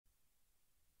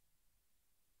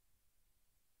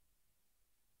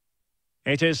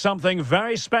It is something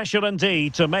very special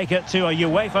indeed to make it to a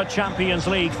UEFA Champions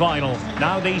League final.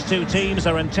 Now these two teams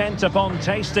are intent upon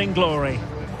tasting glory.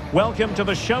 Welcome to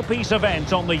the showpiece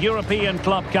event on the European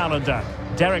club calendar.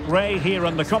 Derek Ray here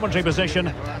in the commentary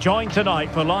position, joined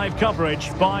tonight for live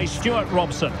coverage by Stuart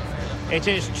Robson. It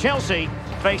is Chelsea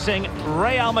facing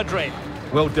Real Madrid.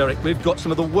 Well, Derek, we've got some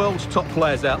of the world's top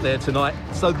players out there tonight,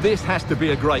 so this has to be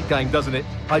a great game, doesn't it?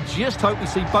 I just hope we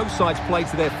see both sides play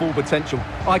to their full potential.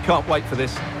 I can't wait for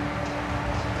this.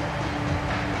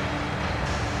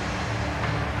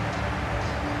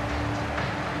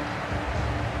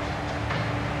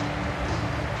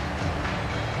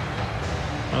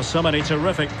 Well, so many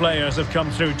terrific players have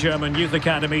come through German youth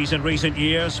academies in recent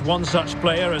years. One such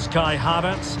player is Kai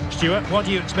Havertz. Stuart, what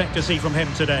do you expect to see from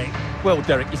him today? Well,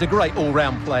 Derek, he's a great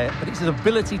all-round player, but it's his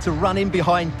ability to run in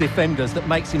behind defenders that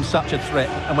makes him such a threat.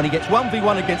 And when he gets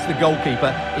 1v1 against the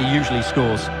goalkeeper, he usually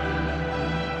scores.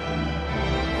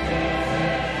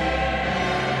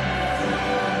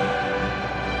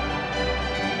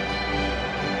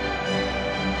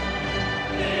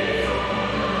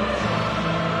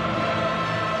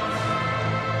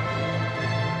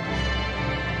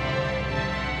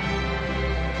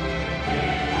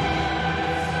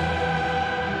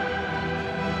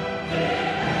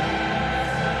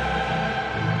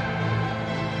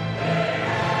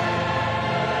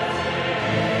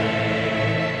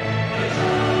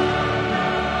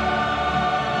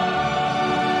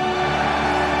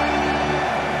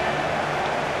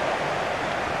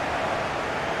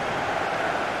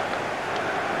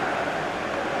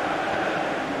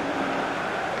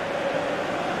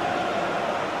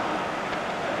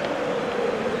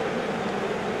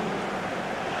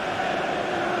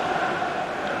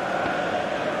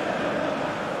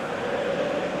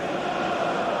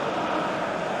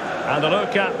 And a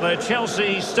look at the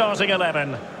Chelsea starting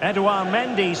 11. Edouard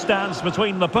Mendy stands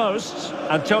between the posts.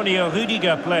 Antonio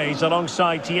Rudiger plays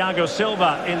alongside Thiago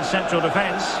Silva in central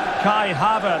defence. Kai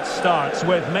Havertz starts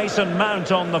with Mason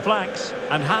Mount on the flanks.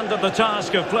 And handed the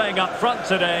task of playing up front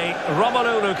today,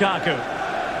 Romelu Lukaku.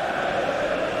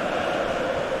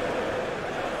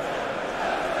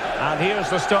 And here's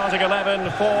the starting 11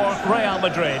 for Real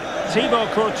Madrid.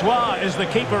 Thibaut Courtois is the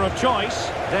keeper of choice.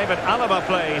 David Alaba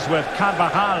plays with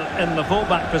Carvajal in the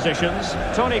fullback positions.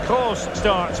 Toni Kroos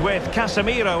starts with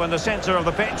Casemiro in the centre of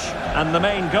the pitch. And the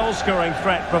main goal-scoring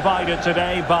threat provided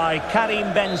today by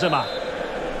Karim Benzema.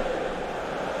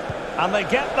 And they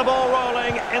get the ball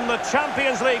rolling in the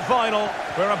Champions League final.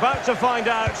 We're about to find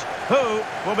out who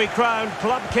will be crowned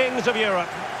Club Kings of Europe.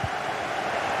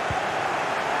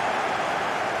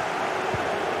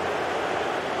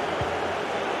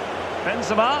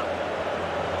 Benzema.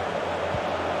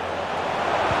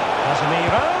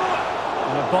 Casemiro.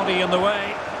 And a body in the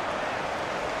way.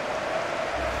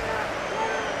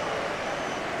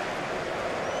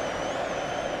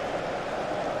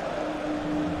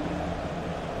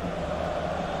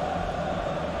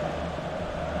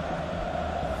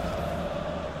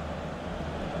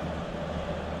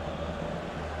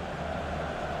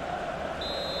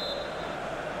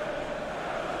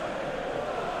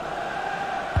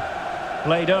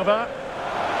 Played over.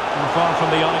 And far from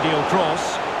the ideal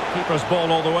cross. Keeper's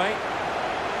ball all the way.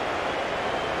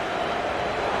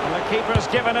 And the keeper's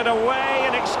given it away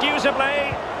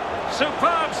inexcusably.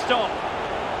 Superb stop.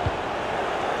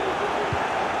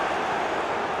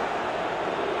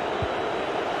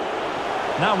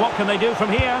 Now what can they do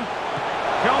from here?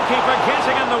 Goalkeeper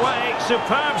getting in the way.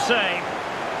 Superb save.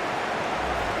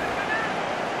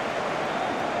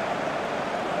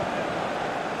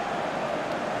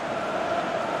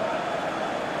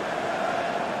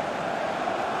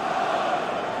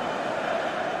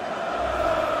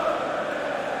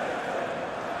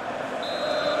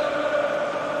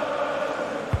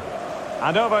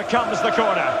 And over comes the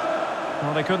corner.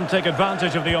 Well, they couldn't take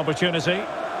advantage of the opportunity.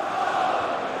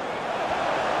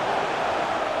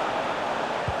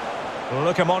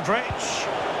 Luka Modric.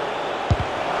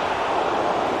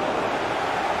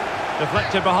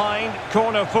 Deflected behind.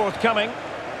 Corner forthcoming.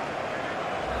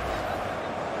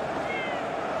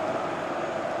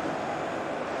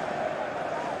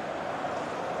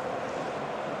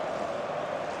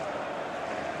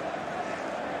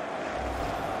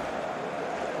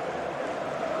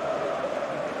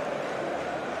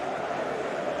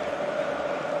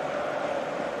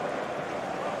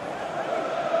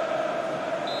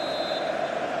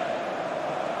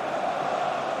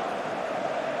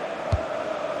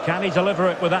 Can he deliver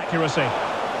it with accuracy?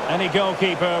 Any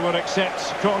goalkeeper would accept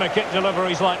corner kick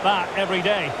deliveries like that every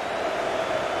day.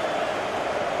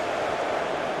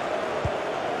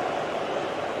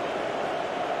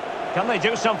 Can they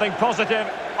do something positive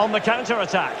on the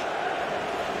counter-attack?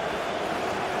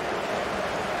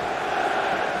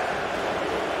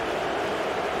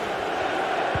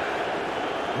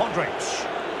 Modric.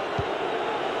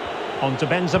 On to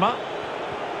Benzema.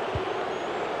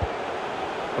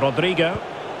 Rodrigo.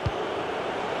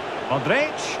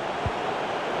 Modric.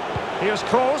 Here's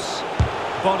Kroos.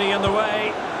 Body in the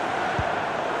way.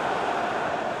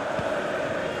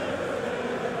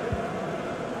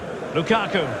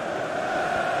 Lukaku.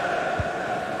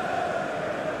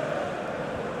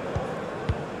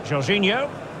 Jorginho.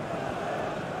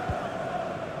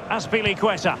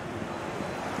 Azpilicueta.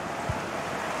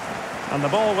 And the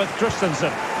ball with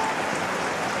Christensen.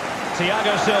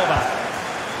 Thiago Silva.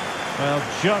 Well,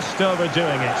 just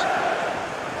overdoing it.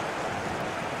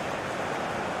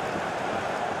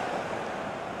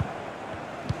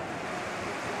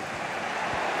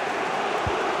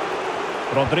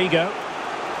 Rodrigo.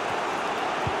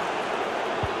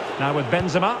 Now with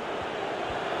Benzema.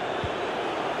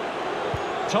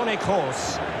 Toni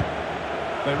Kroos.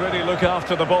 They really look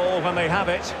after the ball when they have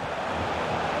it.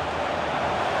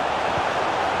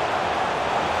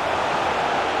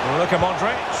 Luka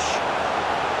Modric.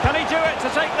 Can he do it to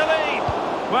take the lead?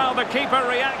 Well, the keeper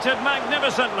reacted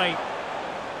magnificently.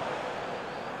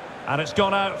 And it's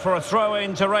gone out for a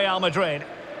throw-in to Real Madrid.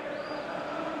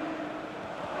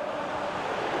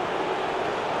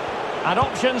 And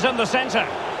options in the centre.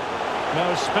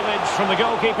 No spillage from the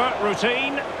goalkeeper.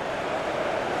 Routine.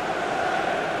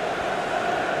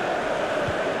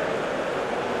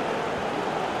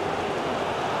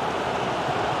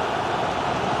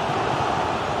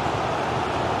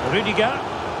 Rudiger.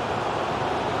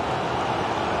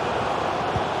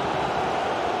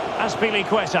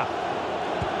 Azpilicueta.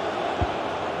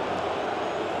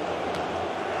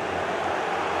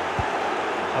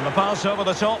 And the pass over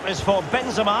the top is for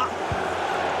Benzema.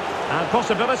 And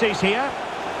possibilities here.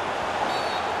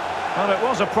 Well, it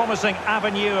was a promising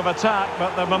avenue of attack,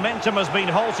 but the momentum has been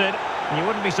halted. You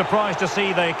wouldn't be surprised to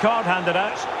see the card handed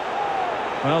out.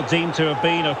 Well, deemed to have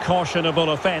been a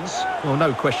cautionable offence. Well,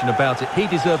 no question about it. He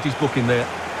deserved his booking there.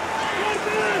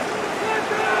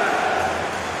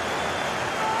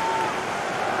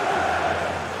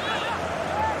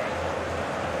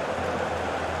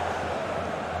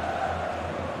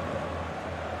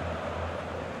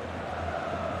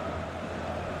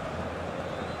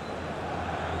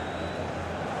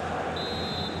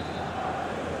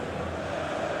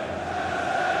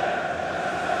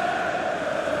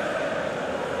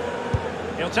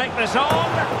 He'll take this on.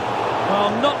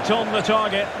 Well, not on the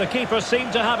target. The keeper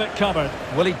seemed to have it covered.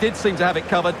 Well, he did seem to have it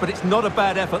covered, but it's not a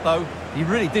bad effort, though. He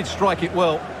really did strike it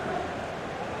well.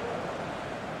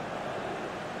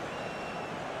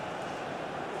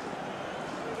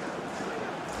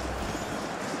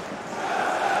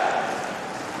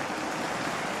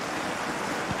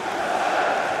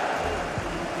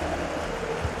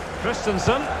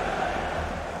 Christensen.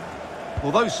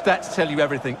 Well, those stats tell you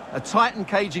everything. A tight and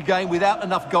cagey game without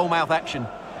enough goal-mouth action.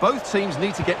 Both teams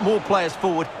need to get more players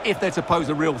forward if they're to pose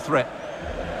a real threat.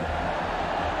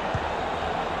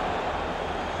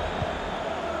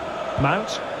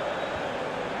 Mount.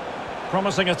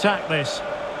 Promising attack, this.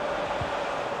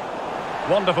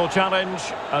 Wonderful challenge,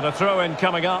 and a throw-in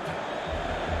coming up.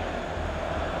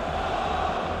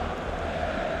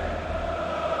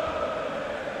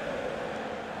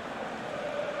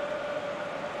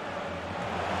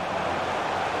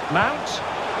 Mount.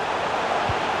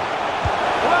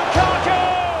 Lukaku!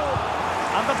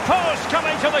 And the post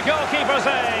coming to the goalkeeper's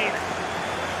aid.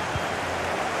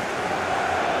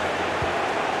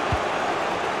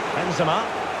 Benzema.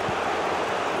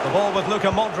 The ball with Luka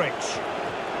Modric.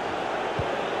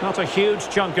 Not a huge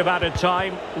chunk of added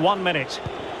time. 1 minute.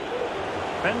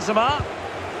 Benzema.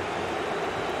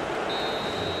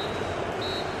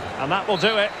 And that will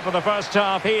do it for the first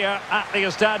half here at the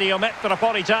Estadio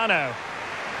Metropolitano.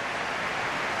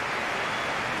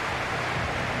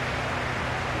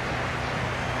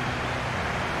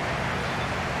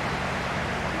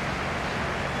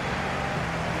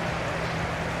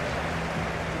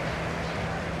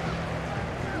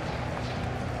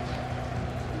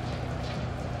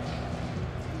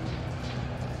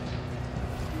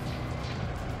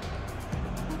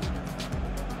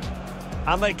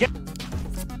 And they get...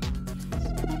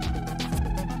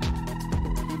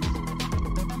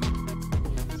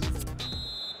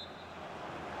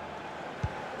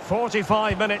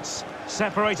 "45 minutes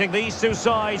separating these two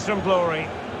sides from glory.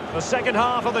 The second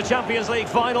half of the Champions League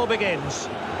final begins.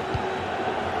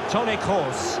 Toni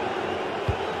Kroos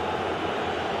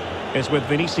is with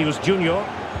Vinicius Junior.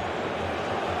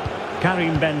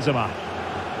 Karim Benzema.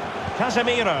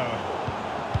 Casemiro.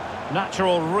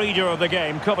 Natural reader of the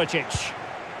game, Kovacic.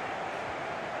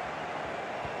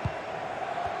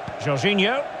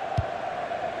 Jorginho.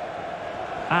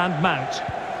 And Mount.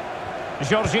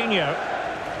 Jorginho.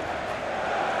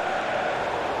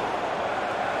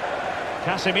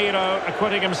 Casemiro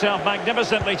acquitting himself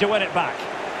magnificently to win it back.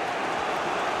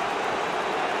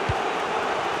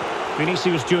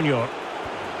 Vinicius Junior.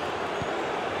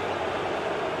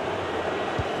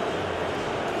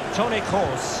 Toni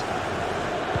Kroos.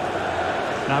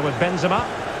 Now with Benzema.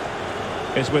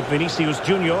 It's with Vinicius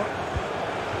Junior.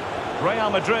 Real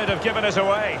Madrid have given us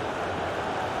away.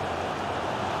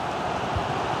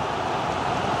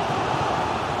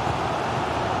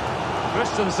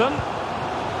 Christensen.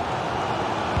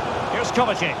 Here's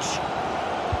Kovacic.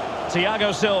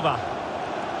 Thiago Silva.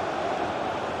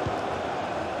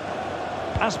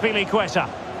 Azpilicueta.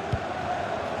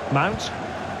 Mount.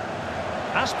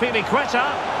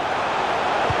 Azpilicueta.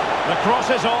 The cross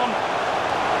is on.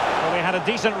 Well, we had a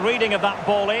decent reading of that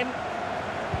ball in.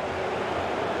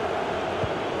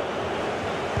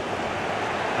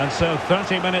 And so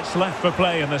 30 minutes left for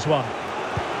play in this one.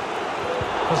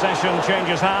 Possession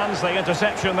changes hands, the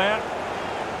interception there.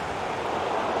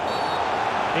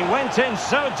 He went in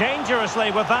so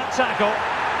dangerously with that tackle.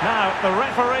 Now, the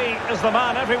referee is the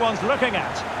man everyone's looking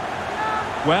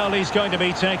at. Well, he's going to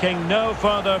be taking no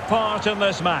further part in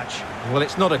this match. Well,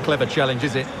 it's not a clever challenge,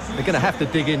 is it? They're going to have to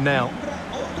dig in now.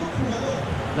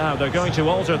 Now, they're going to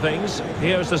alter things.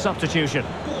 Here's the substitution.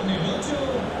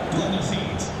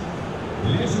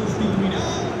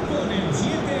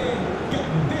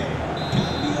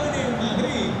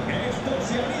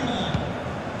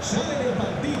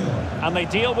 And they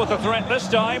deal with the threat this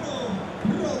time.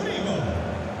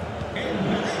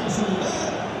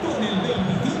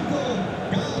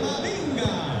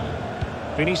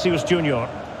 Vinicius Junior.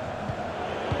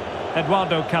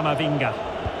 Eduardo Camavinga.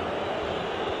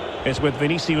 It's with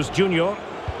Vinicius Junior.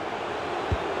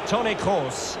 Toni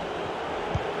Kroos.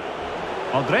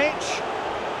 Modric.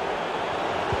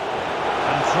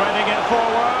 And threading it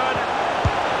forward.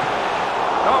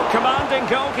 Oh, commanding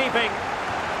goalkeeping.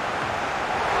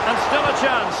 And still a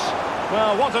chance.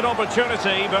 Well, what an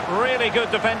opportunity, but really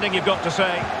good defending, you've got to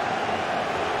say.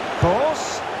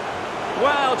 Kroos.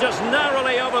 Well, just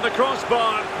narrowly over the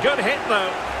crossbar. Good hit,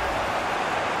 though.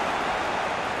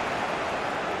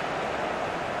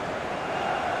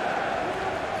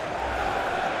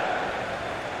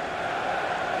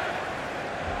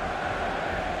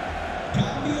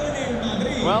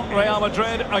 Well, Real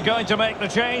Madrid are going to make the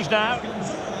change now.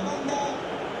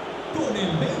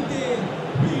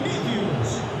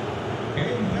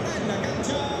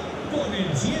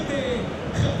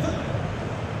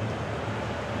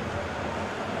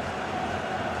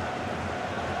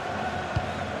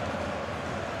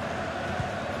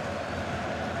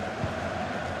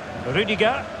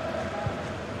 Rudiger.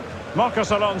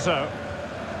 Marcos Alonso.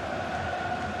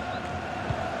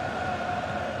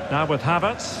 Now with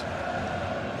Havertz.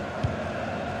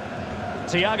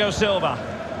 Thiago Silva.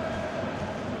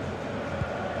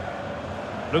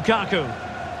 Lukaku.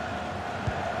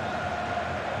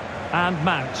 And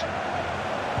Mount.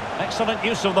 Excellent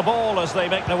use of the ball as they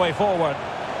make their way forward.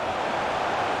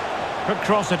 Could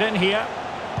cross it in here.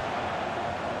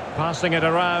 Passing it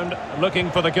around,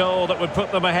 looking for the goal that would put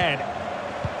them ahead.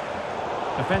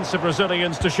 Defensive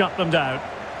Brazilians to shut them down.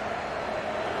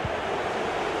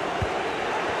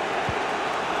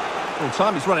 Well,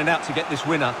 time is running out to get this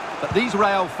winner, but these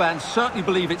Real fans certainly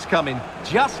believe it's coming.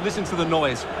 Just listen to the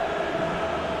noise.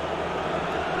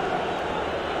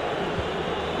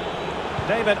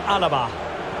 David Alaba.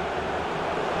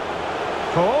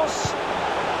 Kroos.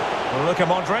 Luka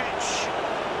Modric.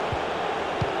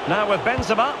 Now with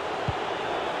Benzema.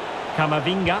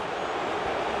 Camavinga.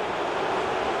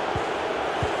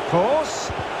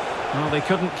 Kroos. Well, they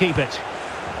couldn't keep it.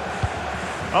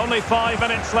 Only 5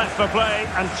 minutes left for play,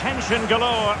 and tension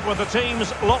galore with the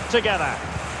teams locked together.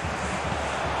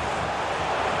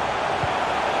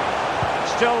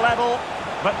 Still level,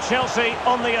 but Chelsea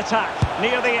on the attack,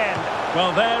 near the end.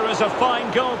 Well, there is a fine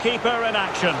goalkeeper in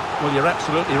action. Well, you're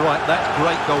absolutely right. That's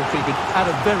great goalkeeping at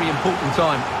a very important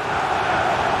time.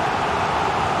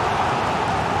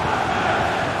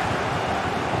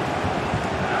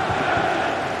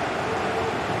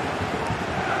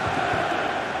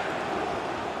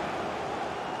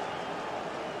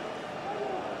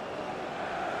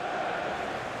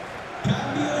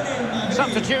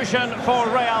 Substitution for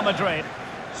Real Madrid.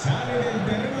 Sale del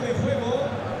terreno de juego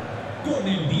con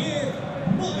el 10,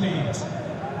 Modric.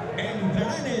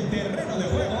 Entrará en el terreno de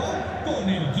juego con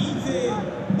el 15,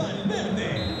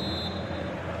 Valverde.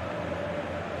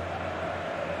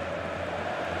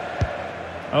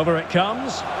 Over it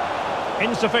comes.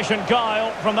 Insufficient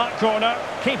guile from that corner.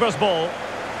 Keeper's ball.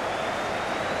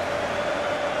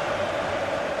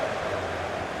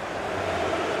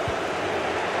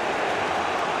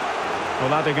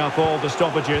 Well, adding up all the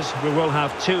stoppages, we will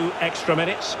have 2 extra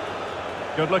minutes.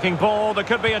 Good-looking ball. There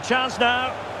could be a chance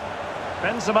now.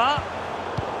 Benzema.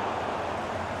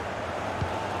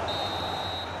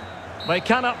 They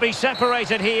cannot be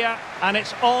separated here, and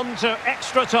it's on to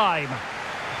extra time.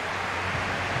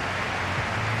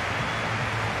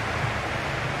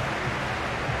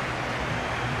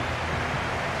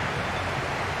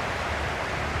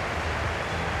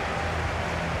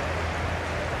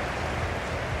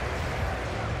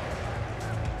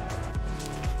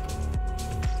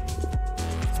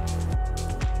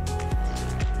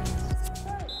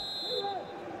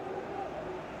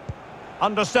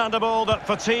 Understandable that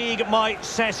fatigue might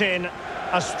set in.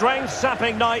 A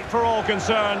strength-sapping night for all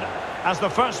concerned as the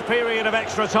first period of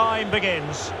extra time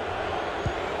begins.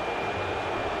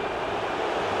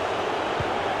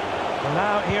 And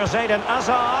now here's Eden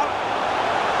Hazard.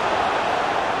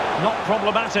 Not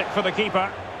problematic for the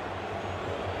keeper.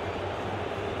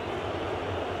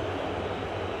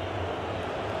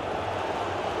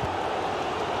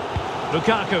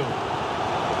 Lukaku.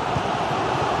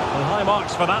 Well, high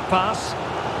marks for that pass.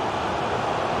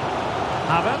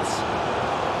 Havertz.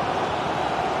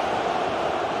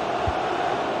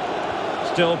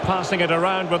 Still passing it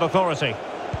around with authority.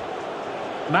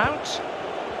 Mount.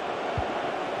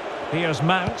 Here's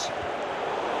Mount.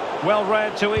 Well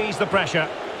read to ease the pressure.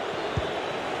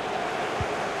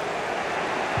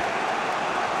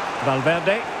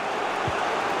 Valverde.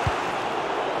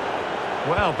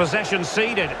 Well, possession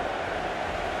ceded.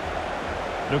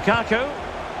 Lukaku.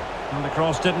 And the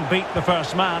cross didn't beat the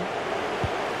first man.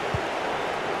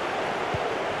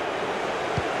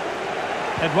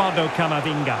 Eduardo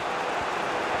Camavinga.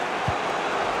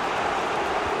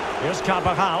 Here's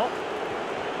Carvajal.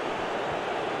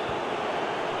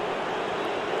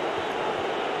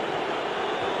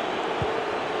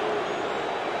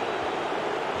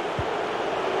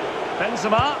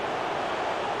 Benzema.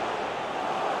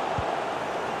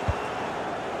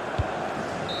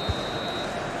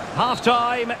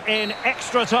 Half-time in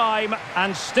extra time,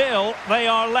 and still they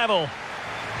are level.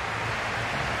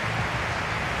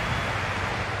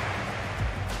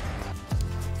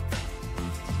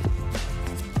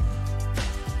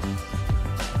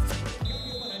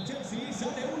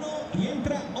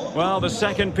 Well, the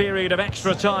second period of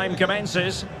extra time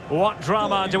commences. What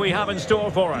drama do we have in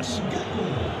store for us?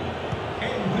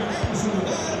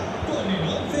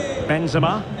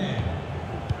 Benzema.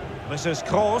 This is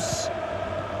Kroos.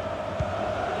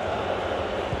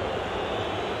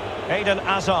 Eden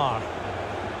Hazard.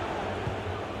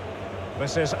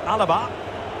 This is Alaba.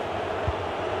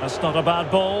 That's not a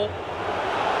bad ball.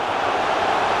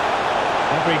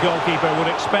 Every goalkeeper would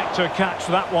expect to catch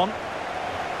that one.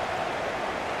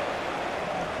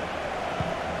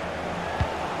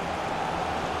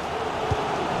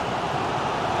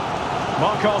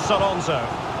 Marcos Alonso.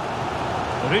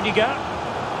 Rudiger.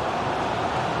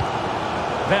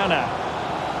 Werner.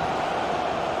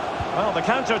 Well, the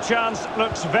counter chance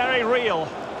looks very real.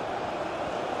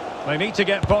 They need to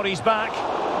get bodies back.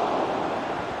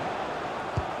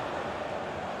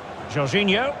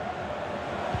 Jorginho.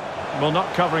 Well,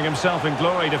 not covering himself in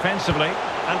glory defensively.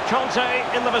 And Conte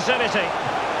in the vicinity.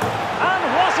 And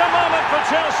what a moment for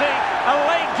Chelsea. A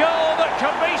late goal that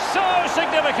could be so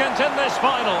significant in this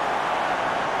final.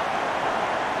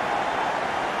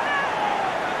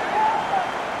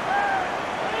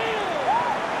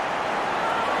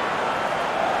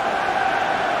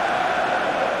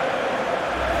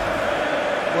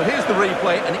 Well, here's the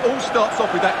replay, and it all starts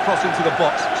off with that cross into the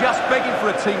box, just begging for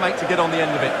a teammate to get on the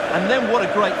end of it. And then what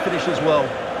a great finish as well.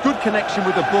 Good connection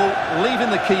with the ball,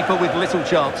 leaving the keeper with little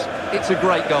chance. It's a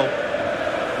great goal.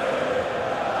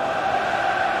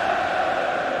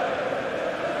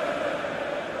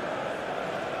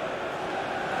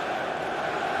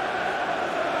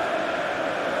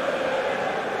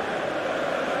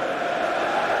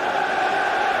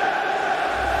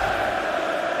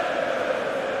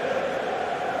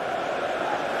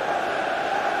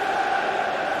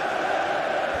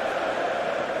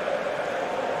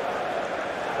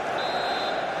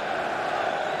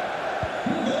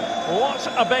 What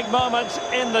a big moment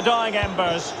in the dying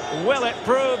embers. Will it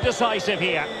prove decisive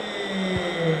here?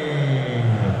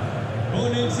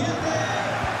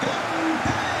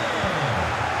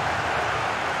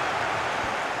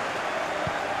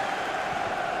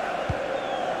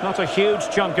 Not a huge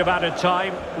chunk of added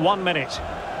time, 1 minute.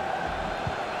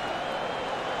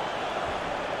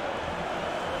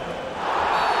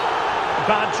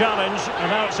 bad challenge,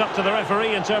 and now it's up to the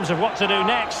referee in terms of what to do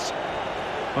next.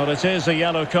 Well, it is a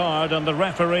yellow card, and the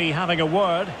referee having a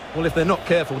word. Well, if they're not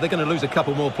careful, they're going to lose a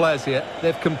couple more players here.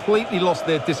 They've completely lost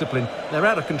their discipline. They're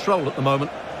out of control at the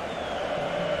moment.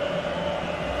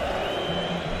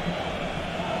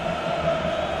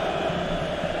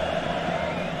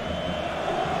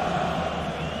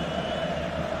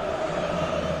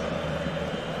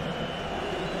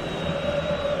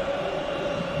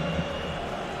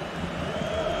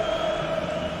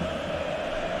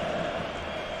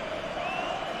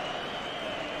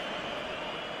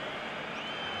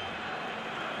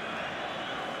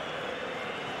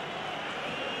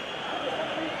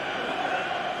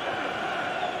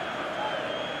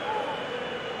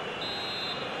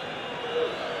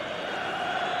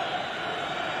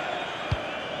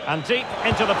 And deep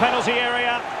into the penalty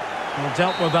area. Well,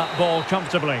 dealt with that ball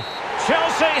comfortably.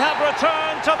 Chelsea have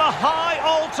returned to the high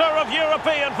altar of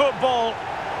European football.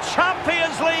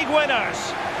 Champions League winners.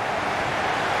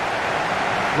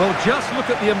 Well, just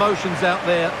look at the emotions out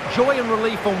there. Joy and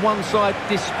relief on one side,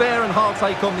 despair and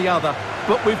heartache on the other.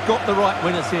 But we've got the right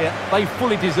winners here. They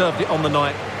fully deserved it on the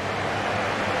night.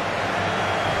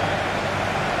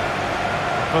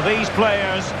 For these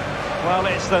players, well,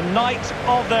 it's the night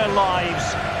of their lives.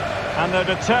 And they're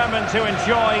determined to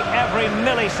enjoy every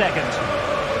millisecond.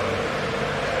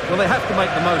 Well, they have to make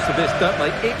the most of this, don't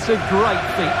they? It's a great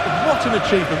feat. What an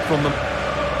achievement from them.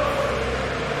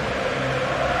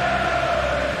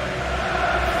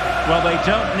 Well, they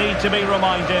don't need to be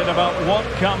reminded about what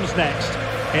comes next.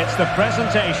 It's the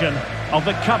presentation of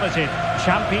the coveted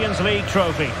Champions League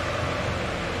trophy.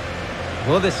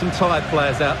 Well, there's some tired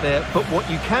players out there, but what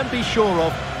you can be sure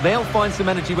of, they'll find some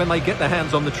energy when they get their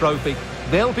hands on the trophy.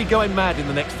 They'll be going mad in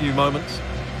the next few moments.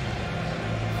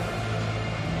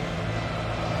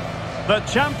 The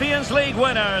Champions League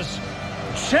winners,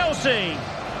 Chelsea.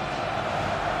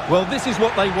 Well, this is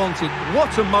what they wanted.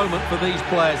 What a moment for these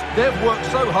players. They've worked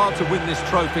so hard to win this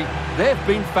trophy. They've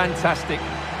been fantastic.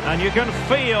 And you can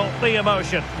feel the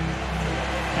emotion.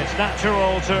 It's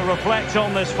natural to reflect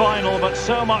on this final, but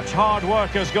so much hard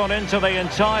work has gone into the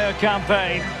entire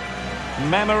campaign.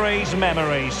 Memories,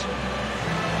 memories.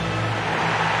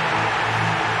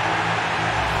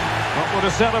 What would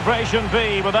a celebration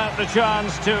be without the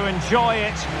chance to enjoy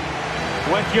it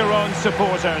with your own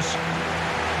supporters?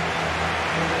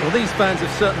 Well, these fans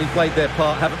have certainly played their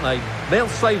part, haven't they? They'll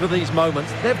savour these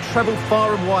moments. They've travelled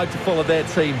far and wide to follow their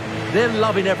team. They're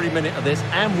loving every minute of this,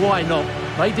 and why not?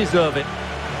 They deserve it.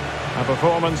 A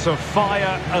performance of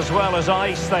fire as well as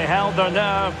ice. They held their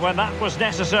nerve when that was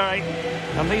necessary.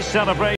 And these celebrations